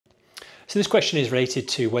So this question is related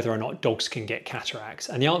to whether or not dogs can get cataracts.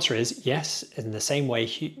 And the answer is yes, in the same way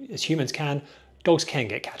as humans can, dogs can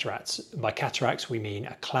get cataracts. By cataracts, we mean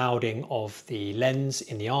a clouding of the lens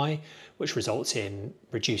in the eye, which results in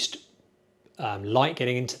reduced light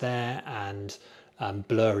getting into there and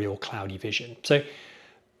blurry or cloudy vision. So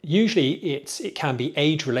usually it can be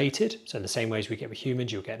age related. So in the same way as we get with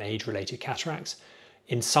humans, you'll get an age related cataracts.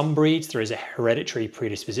 In some breeds, there is a hereditary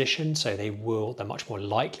predisposition, so they're much more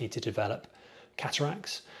likely to develop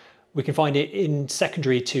cataracts. We can find it in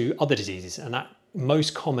secondary to other diseases, and that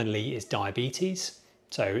most commonly is diabetes.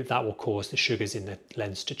 So that will cause the sugars in the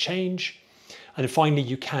lens to change. And then finally,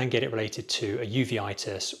 you can get it related to a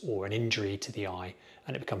uveitis or an injury to the eye,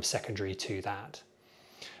 and it becomes secondary to that.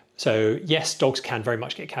 So yes, dogs can very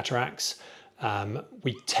much get cataracts.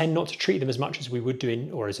 We tend not to treat them as much as we would do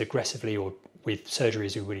or as aggressively or with surgery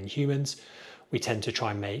as we would in humans. We tend to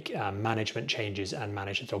try and make management changes and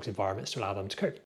manage the dog's environments to allow them to cope.